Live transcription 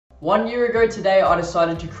1 year ago today, I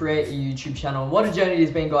decided to create a YouTube channel. And what a journey it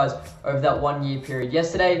has been, guys, over that 1 year period.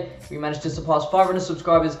 Yesterday, we managed to surpass 500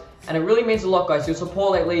 subscribers, and it really means a lot, guys. Your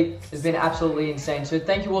support lately has been absolutely insane. So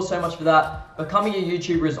thank you all so much for that. Becoming a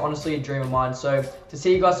YouTuber is honestly a dream of mine. So to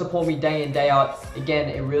see you guys support me day in, day out, again,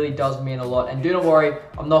 it really does mean a lot. And do not worry,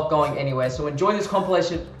 I'm not going anywhere. So enjoy this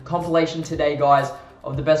compilation today, guys,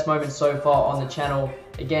 of the best moments so far on the channel.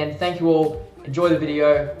 Again, thank you all. Enjoy the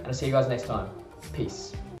video, and I'll see you guys next time.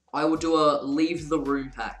 Peace. I will do a leave the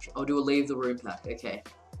room pack. I'll do a leave the room pack. Okay.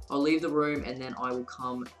 I'll leave the room and then I will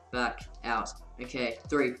come back out. Okay.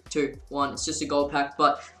 3, 2, 1. It's just a gold pack,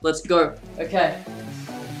 but let's go. Okay.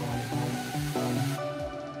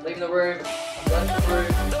 Leaving the room. I'm going to the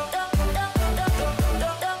room.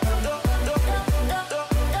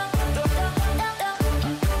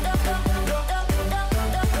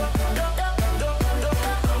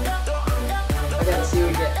 Okay, let's see what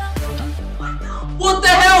we get. What the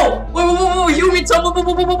hell? Wait, you mean hold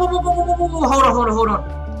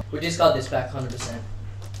on. We just got this back 100%.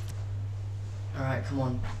 Alright, come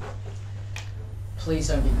on. Please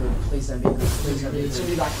don't be good. Please don't be good. Please don't be good. It's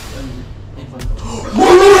gonna be back in front of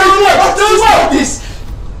what this?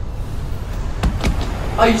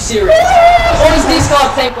 Are you serious? Oh, he's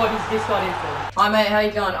discard. Thank God he's discard info. Hi mate, how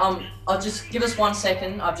you going? I'll just give us 1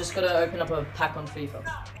 second. I've just got to open up a pack on FIFA.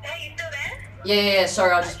 Hey, you still there? Yeah,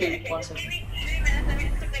 sorry, I'll just be 1 second. Give me 2 minutes, let me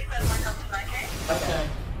just quickly close my customer, okay? Okay.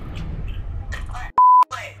 Alright,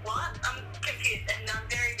 wait, what? I'm confused and I'm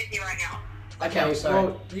very busy right now. Okay, I'm sorry. Oh,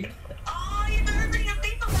 you're opening a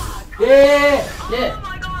FIFA pack! Yeah! Oh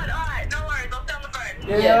my god, alright, no worries, I'll stay on the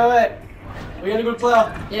phone. Yeah, wait. We got a good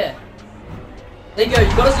player. Yeah. There you go,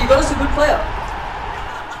 you got us a good player.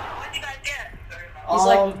 What'd you guys get?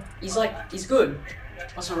 He's good.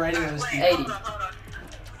 What's the rating on this Wait, team? 80. hold on.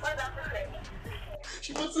 What about this thing?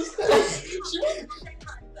 She wants to stay.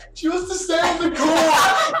 She wants to stay on the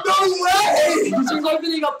court. No way! She's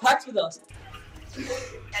opening up packs with us.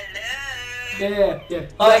 Hello? Yeah.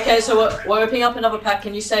 Oh, okay, so we're opening up another pack.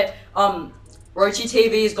 Can you say, Rochi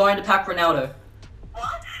TV is going to pack Ronaldo?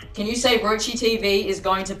 What? Can you say Rochi TV is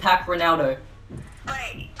going to pack Ronaldo? Wait,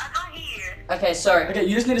 I can't hear you. Okay, sorry. Okay,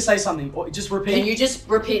 you just need to say something. Or just repeat. Can you just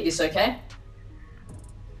repeat this, okay?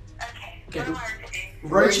 Okay, Okay, what am I repeating?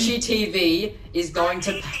 Rochi TV is going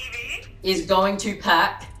to TV?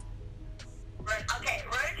 pack. Okay,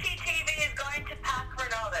 Rochi TV is going to pack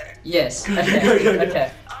Ronaldo. Yes. Good, Okay. good, good, good. Okay.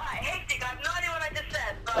 Alright, hectic, I have no idea what I just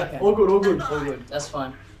said, but... Okay. All good. That's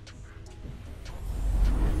fine.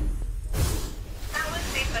 That was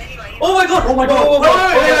safe, but anyway. Oh my god! Oh my god! Wait.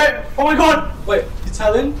 Oh my god! Wait,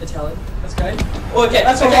 Italian? Italian. That's okay. Oh, okay.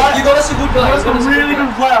 That's okay. alright. You got us a good guy. That's a really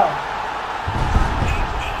good player.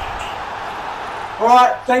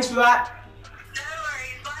 Alright, thanks for that. No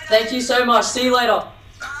worries, bye. Thank you so much. See you later.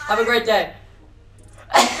 Have a great day.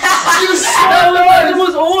 She was so It nice!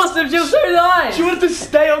 was awesome. She was so nice. She wanted to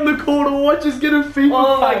stay on the court and watch us get a FIFA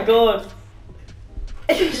Oh my pack. god.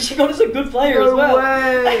 She got us a good player No as well.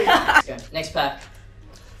 way! Okay, next pack.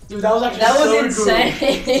 Dude, that was actually That was so insane.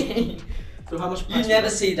 good. So how much You packs never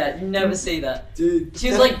we see that. You never see that. got? Dude. She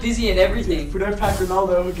was like busy and everything. If we don't pack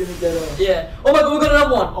Ronaldo, we're gonna get a... Yeah. Oh my god, we got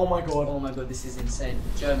another one. Oh my god. Oh my god, this is insane.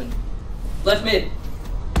 German. Left mid.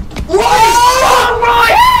 Oh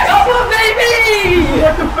my! Come on, baby!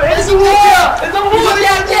 It's a walkout! It's a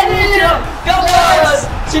walkout! Get in! Come on!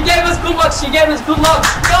 She gave us good luck. She gave us good luck.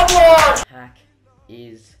 Come on! Pack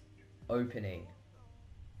is opening.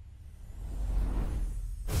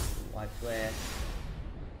 White flare.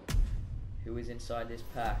 Who is inside this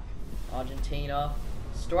pack? Argentina.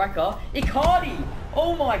 Striker. Icardi!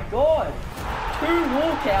 Oh my god! 2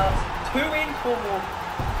 walkouts. 2 in for walk.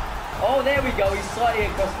 Oh, there we go. He's slightly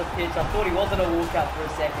across the pitch. I thought he wasn't a walkout for a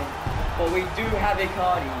second. But we do have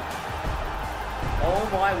Icardi. Oh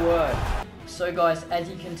my word. So guys, as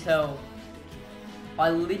you can tell, I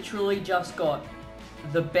literally just got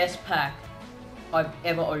the best pack I've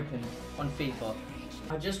ever opened on FIFA.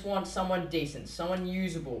 I just want someone decent, someone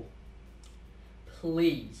usable.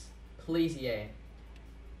 Please, EA.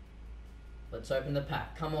 Let's open the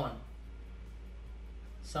pack, come on.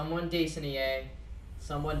 Someone decent, EA.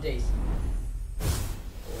 Someone decent.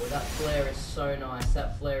 Oh, that flare is so nice,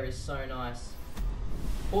 that flare is so nice.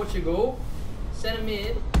 Portugal, centre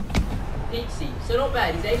mid, Pixie. So not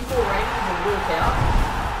bad, he's 84 rating, he's a walkout.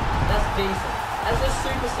 That's decent. As a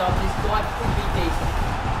super sub, this guy could be decent.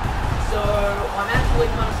 So I'm actually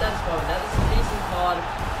kind of satisfied with that. It's a decent card.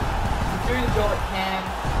 He can do the job it can.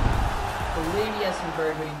 I believe he has some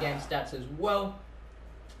very good in-game stats as well.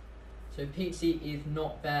 So Pixie is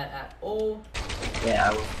not bad at all. Yeah,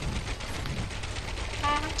 I will.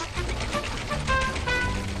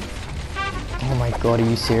 Oh my god, are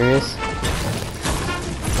you serious?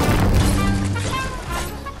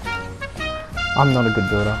 I'm not a good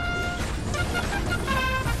builder.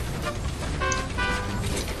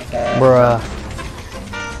 Bruh.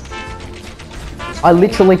 I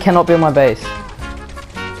literally cannot build my base. Oh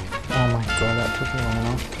my god, that took me long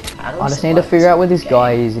enough. I just need to figure out where this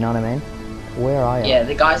guy is, you know what I mean? Where are you? Yeah,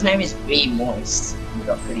 the guy's name is B Moist. We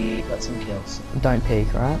got some kills. Don't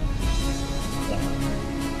peek, right?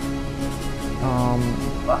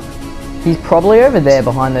 Fuck. He's probably over there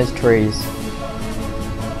behind those trees.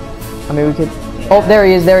 I mean, we could... Oh, there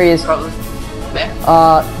he is, there he is. Probably. Where?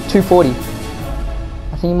 240. I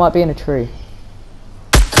think he might be in a tree.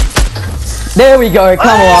 There we go,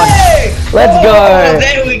 come on. Let's go.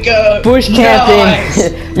 There we go. Bush camping.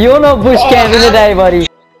 Nice. You're not bush camping today, buddy.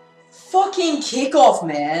 Fucking kickoff,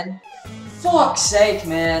 man. Fuck's sake,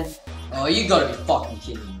 man. Oh, you gotta be fucking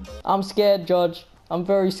kidding me. I'm scared, George. I'm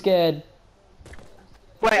very scared.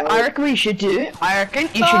 Wait, I reckon we should do. I reckon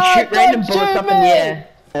you should shoot random bullets up in the air.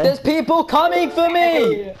 There's people coming for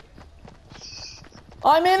me.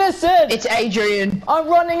 I'm innocent. It's Adrian. I'm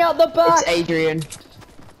running out the back. It's Adrian.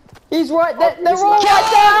 He's right there. They're all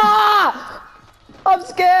right there. I'm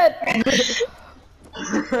scared. Who's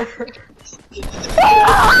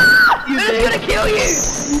gonna kill you?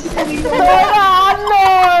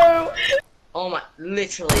 No. Oh my,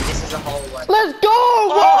 literally, this is a whole one. Let's go.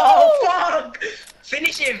 Oh fuck!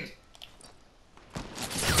 Finish him.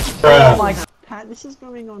 Oh my. Pat, this is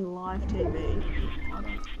going on live TV.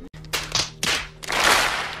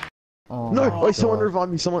 Oh No, my oh, someone God. revive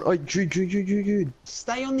me, someone. Oh, Jude.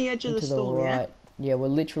 Stay on the edge of the To the storm, yeah? right. Yeah, we're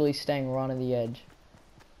literally staying right on the edge.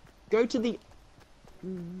 Go to the...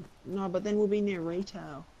 No, but then we'll be near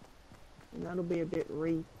retail. And that'll be a bit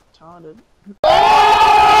retarded.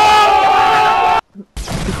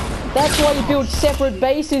 That's why you build separate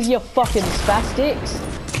bases, you fucking spastics.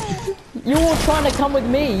 You're all trying to come with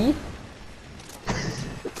me.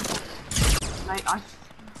 Mate, I...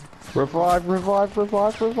 Revive. What the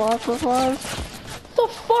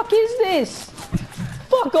fuck is this?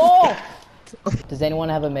 Fuck off! Does anyone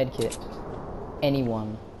have a med kit?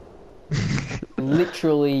 Anyone.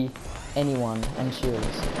 Literally anyone, and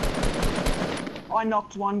shields. I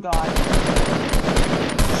knocked one guy.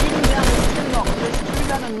 Shoot him down, there's two knocked. There's two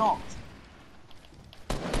that are knocked.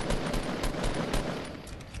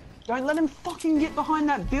 Don't let him fucking get behind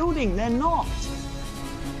that building, they're knocked.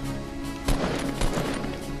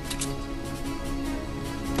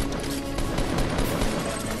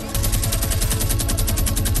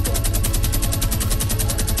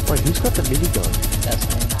 Wait, who's got the minigun? That's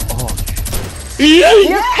me. Oh,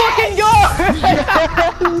 Let's fucking go!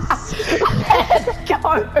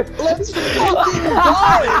 Let's go!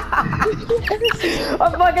 I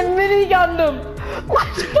fucking minigunned him!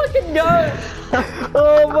 Let's fucking go!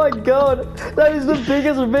 Oh my god, that is the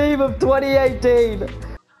biggest meme of 2018.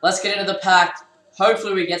 Let's get into the pack.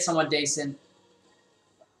 Hopefully we get someone decent.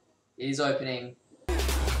 It is opening.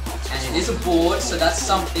 And it is a board, so that's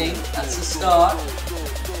something. That's the start.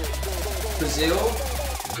 Brazil.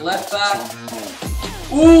 Left back.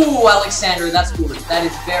 Ooh, Alexandra, that's good. That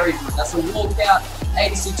is very good. That's a walkout.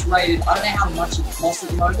 86 rated. I don't know how much it costs at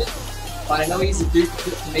the moment, but I know he's a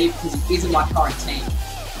duplicate for me because he is in my current team.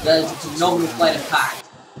 That is a phenomenal player to pack.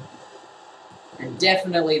 And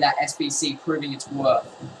definitely that SBC proving its worth.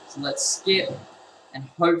 So let's skip, and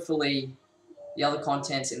hopefully the other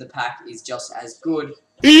contents in the pack is just as good.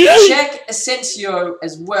 Check Asensio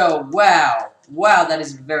as well. Wow. Wow, that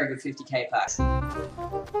is a very good 50k pack.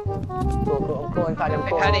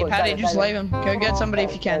 Paddy, just leave him. Go get somebody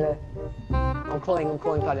if you can. I'm calling,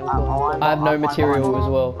 Paddy, I have no material as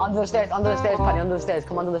well. Under the stairs, Paddy, under the stairs.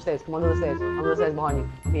 Come under the stairs, under the stairs behind you.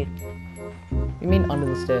 Come here. You mean under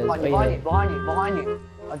the stairs? Behind you.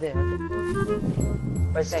 Oh, there.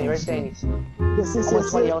 Where's Danny? This is I'm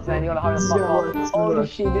 20 health, man. You gotta hurry the fuck up. Holy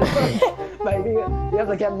shit, baby. You have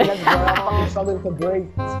to get me next, bro. I'm fucking struggling to breathe.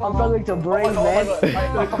 I'm struggling to breathe, man.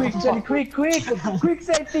 Quick, Jenny, quick. Quick,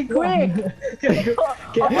 safety, quick.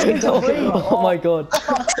 Oh my god.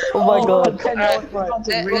 Oh my god.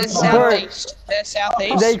 They're southeast. They're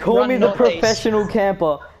southeast. They call me the northeast. professional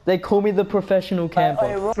camper. They call me the professional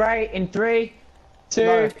camper. Straight in 3,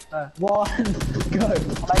 2, 1, go.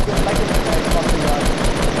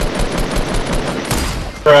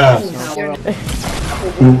 Oh,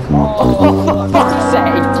 for fuck's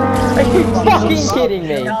sake! Are you fucking kidding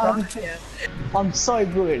me? I'm so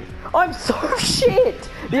good. I'm so shit!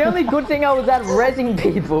 The only good thing I was at rezzing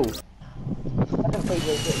people.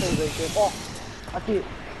 Oh, I see it.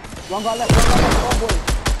 One guy left, boy.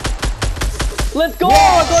 Let's go!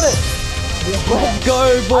 I got it! Let's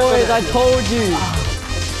go, boys! I told you.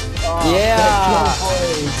 Yeah.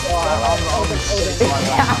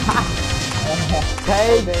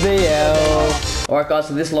 Take the L. Alright guys,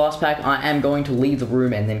 so this last pack, I am going to leave the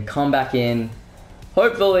room and then come back in.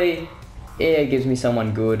 Hopefully, it gives me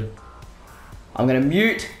someone good. I'm going to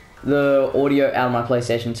mute the audio out of my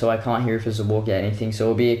PlayStation so I can't hear if there's a walkout or anything. So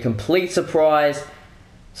it'll be a complete surprise.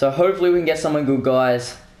 So hopefully we can get someone good,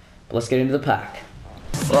 guys. But let's get into the pack.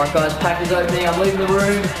 Alright guys, pack is opening. I'm leaving the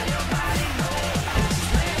room.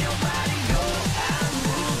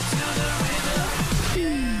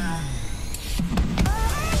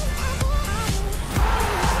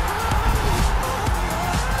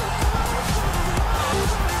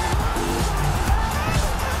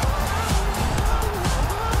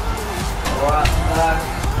 Alright,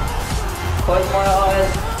 close my eyes,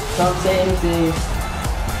 can't see anything.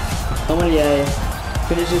 Come on, yay.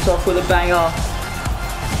 Finish this off with a banger.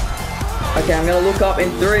 Okay, I'm gonna look up in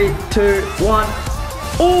 3, 2, 1.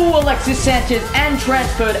 Oh, Alexis Sanchez and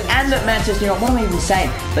transferred and at Manchester United. What am I even saying?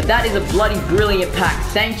 But that is a bloody brilliant pack.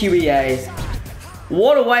 Thank you, EA.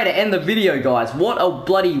 What a way to end the video, guys. What a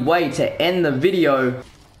bloody way to end the video.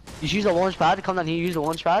 Just use the launch pad. Come down here, use the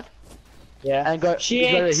launch pad. Yeah. And go, just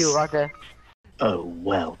go to the hill right there. Oh,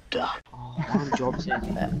 well done. Oh, one job, Sam.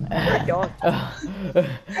 You got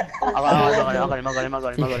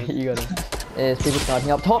him. There's people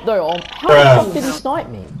sniping up top though. Oh, how the fuck did he snipe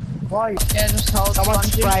me? Why? Yeah, just hold. Someone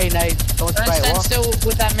spray, Nate. Someone Don't spray. stand What? still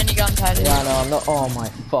with that minigun, Paddy. Yeah, no, I'm not. Oh my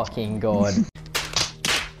fucking god.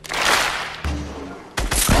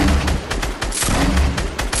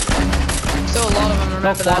 Still a lot of them,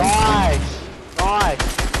 remember that. Nice. Nice.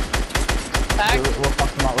 Back. We'll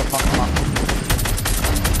fuck them up. We'll fuck them up.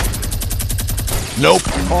 Nope.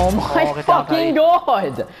 Oh my get down, fucking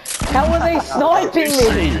god! How are they sniping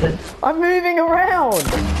me? I'm moving around.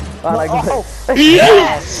 Right,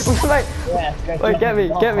 Yes! Wait, wait, get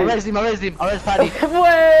me. I raised him. I raised Paddy.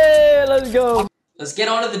 Wait, let's go. Let's get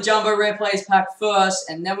on to the Jumbo Rare Plays pack first,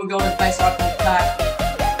 and then we'll go to the base icon pack.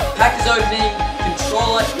 Pack is opening,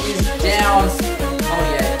 controller is down. Oh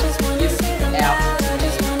yeah, give it out to me.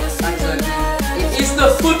 Pack is opening. It is the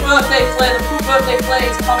foot birthday play. The foot birthday play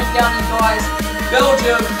is coming down, you guys.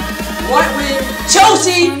 Belgium, right wing,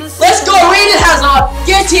 Chelsea. Let's go, Eden Hazard.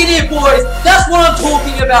 Get in here, boys. That's what I'm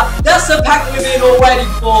talking about. That's the pack we've been all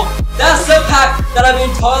waiting for. That's the pack that I've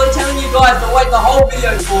been totally telling you guys to wait the whole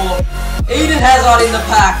video for. Eden Hazard in the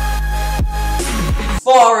pack.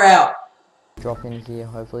 Far out. Drop in here.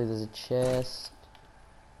 Hopefully there's a chest.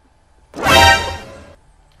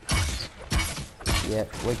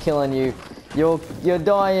 Yep, we're killing you. You're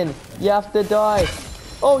dying. You have to die.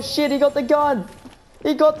 Oh shit! He got the gun.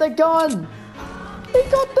 He got the gun. He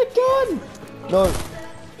got the gun. No.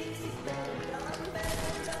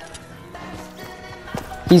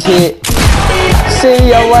 He's here. See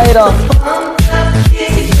ya later.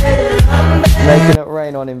 Making it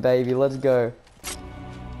rain on him, baby. Let's go.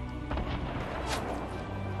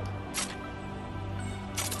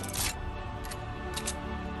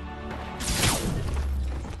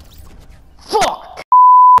 Fuck!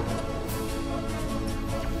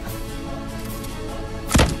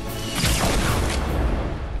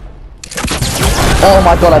 Oh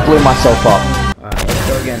my god, I blew myself up. Alright, let's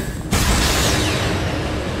go again.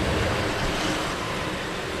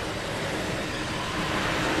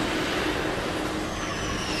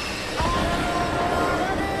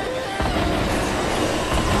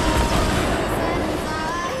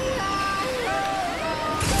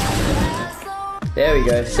 There we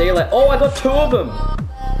go. See you later. Oh, I got 2 of them.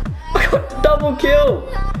 I got double kill.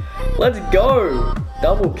 Let's go.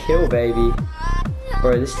 Double kill, baby.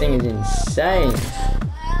 Bro, this thing is insane.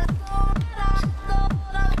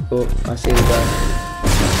 Oh, I see the guy.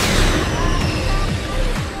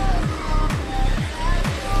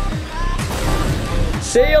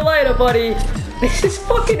 See you later, buddy. This is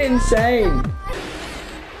fucking insane.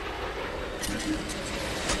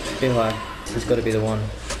 It's a bit high. This has got to be the one.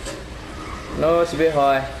 No, it's a bit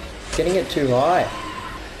high. Getting it too high.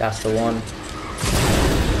 That's the one.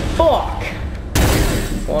 Fuck!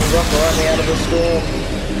 One rock right me out of the storm.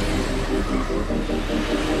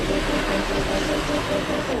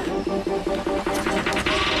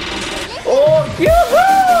 Oh,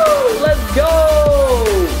 yoo-hoo! Let's go!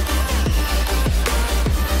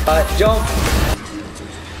 Alright, jump.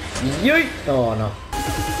 Yeet! Oh, no.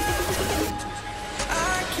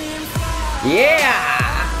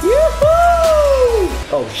 Yeah! Yoo-hoo!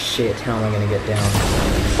 Oh shit, how am I gonna get down?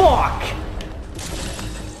 Fuck!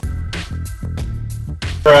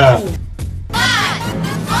 Bruh.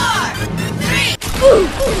 5, 4, 3.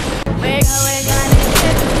 We're going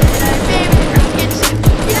to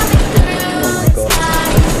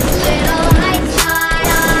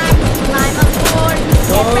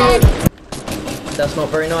not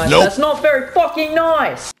very nice. Nope. That's not very fucking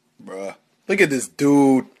nice. Bruh, look at this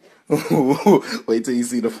dude. Wait till you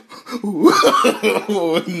see the.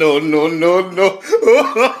 No, no, no, no.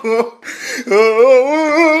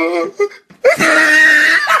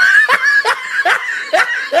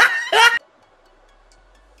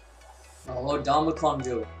 Oh,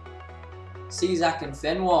 Darmaconville. Czak and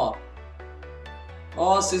Fenwa.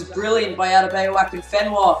 Oh, this is brilliant by Adebayo and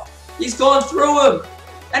Fenwa. He's gone through him.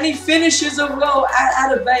 And he finishes it well at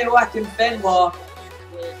Adebayo and Fenwa.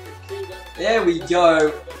 There we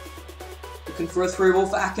go. Looking for a through ball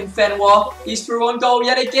for Akinfenwa. He's through on goal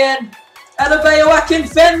yet again. Adebayo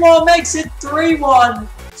Akinfenwa makes it 3-1.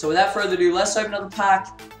 So without further ado, let's open up the pack.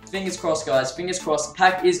 Fingers crossed, guys. Fingers crossed. The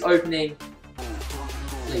pack is opening.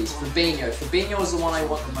 Please, Fabinho. Fabinho is the one I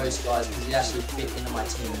want the most, guys, because he actually fit into my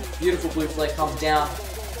team. Beautiful blue flag comes down.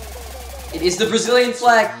 It is the Brazilian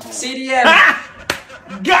flag. CDM. Ah!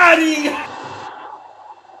 Got him!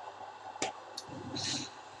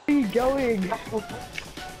 Where are you going?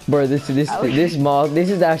 Bro, this is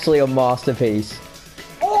actually a masterpiece.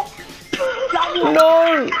 Oh!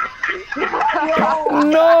 No!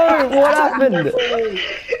 No! What happened?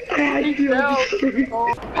 Pat,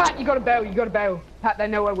 you gotta bail, you gotta bail. Pat, they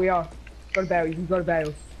know where we are. You gotta bail, you gotta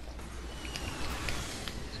bail.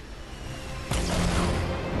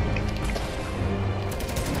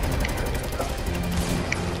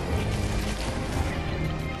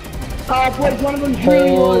 Boys, one of them's really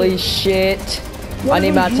Holy shit! I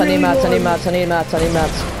need mats, I need mats, I need mats, I need mats, I need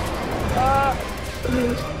mats.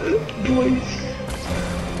 Boys.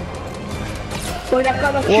 Boy, that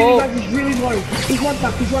guy that's shooting guys is really low. He's one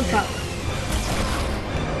tap, he's one tap.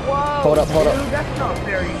 Whoa! Hold up, hold up. Dude, that's not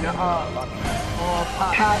very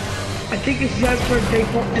Pat, I think it's time for a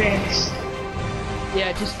default dance.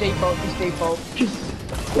 Yeah, just default, just default. Just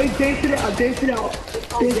wait, dance it out, dance it out.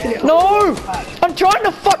 Dance it out. No! I'm trying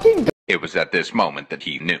to fucking It was at this moment that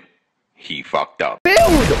he knew. He fucked up. build!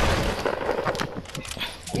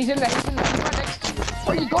 He's in there, he's in there, he's right next to you.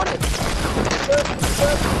 Oh, you got it!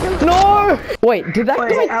 No! Wait, did that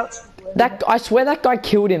guy... I swear that guy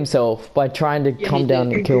killed himself by trying to come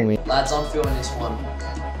down and kill me. Lads, I'm feeling this one.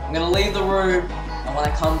 I'm going to leave the room, and when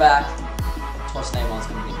I come back, toss Neymar's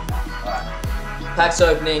going to get the pack. Alright. Pack's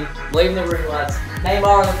opening. Leaving the room, lads.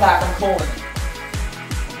 Neymar in the pack. I'm calling it.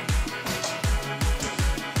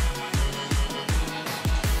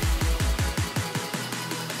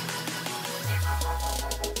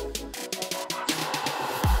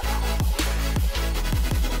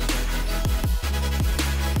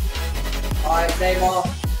 Alright, Neymar,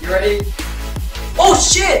 you ready? Oh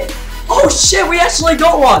shit! Oh shit, we actually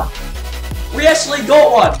got one! We actually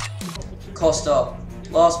got one! Costa,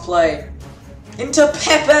 last play. Into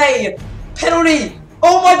Pepe! Penalty!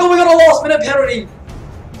 Oh my god, we got a last minute penalty!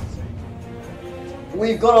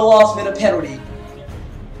 We've got a last minute penalty.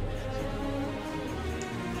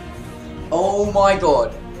 Oh my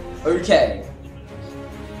god. Okay.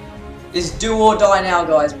 It's do or die now,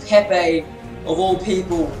 guys. Pepe, of all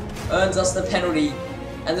people, earns us the penalty,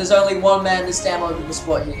 and there's only one man to stand over the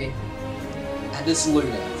spot here, and it's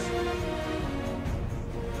Luna.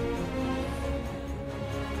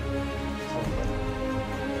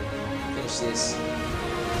 Finish this.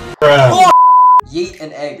 Oh! Yeet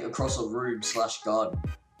an egg across a room / garden.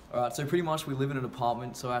 Alright, so pretty much we live in an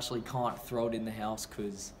apartment, so I actually can't throw it in the house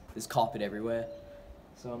because there's carpet everywhere.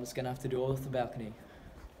 So I'm just gonna have to do it off the balcony.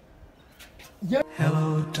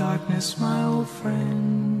 Hello, darkness, my old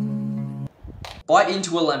friend. Bite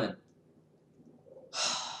into a lemon.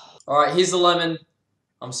 Alright, here's the lemon.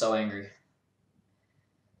 I'm so angry.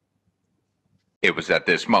 It was at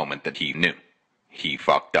this moment that he knew. He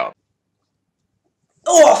fucked up.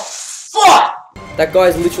 Oh, fuck! That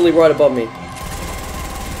guy's literally right above me.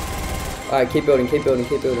 Alright, keep building, keep building,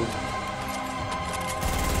 keep building.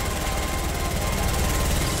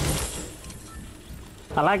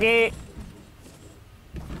 I like it.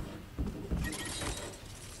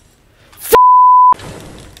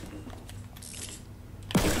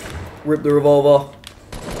 Rip the revolver.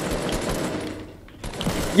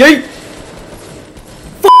 Yeet!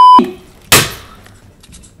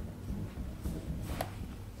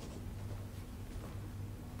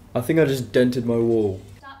 I think I just dented my wall.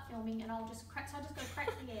 Start filming and I'll just go crack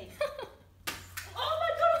the egg. Oh my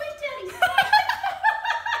god, I'm Daddy!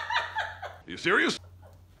 You serious?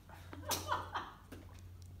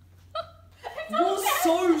 You're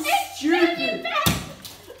so stupid!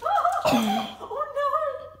 Oh no!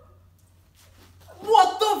 What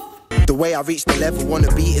the f- The way I reached the level on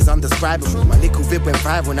the beat is undescribable. My little vid went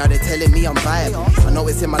viral, now they're telling me I'm viable. I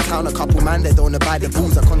noticed in my town a couple man that don't abide the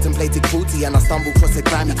rules. I contemplated cruelty and I stumbled across a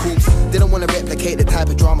grimy corpse. Didn't want to replicate the type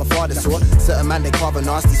of drama father saw. Certain man they carve a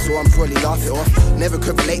nasty, so I'm probably laugh it off. Never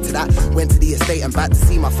could relate to that. Went to the estate and back to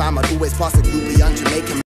see my fam. I'd always pass a group of young Jamaican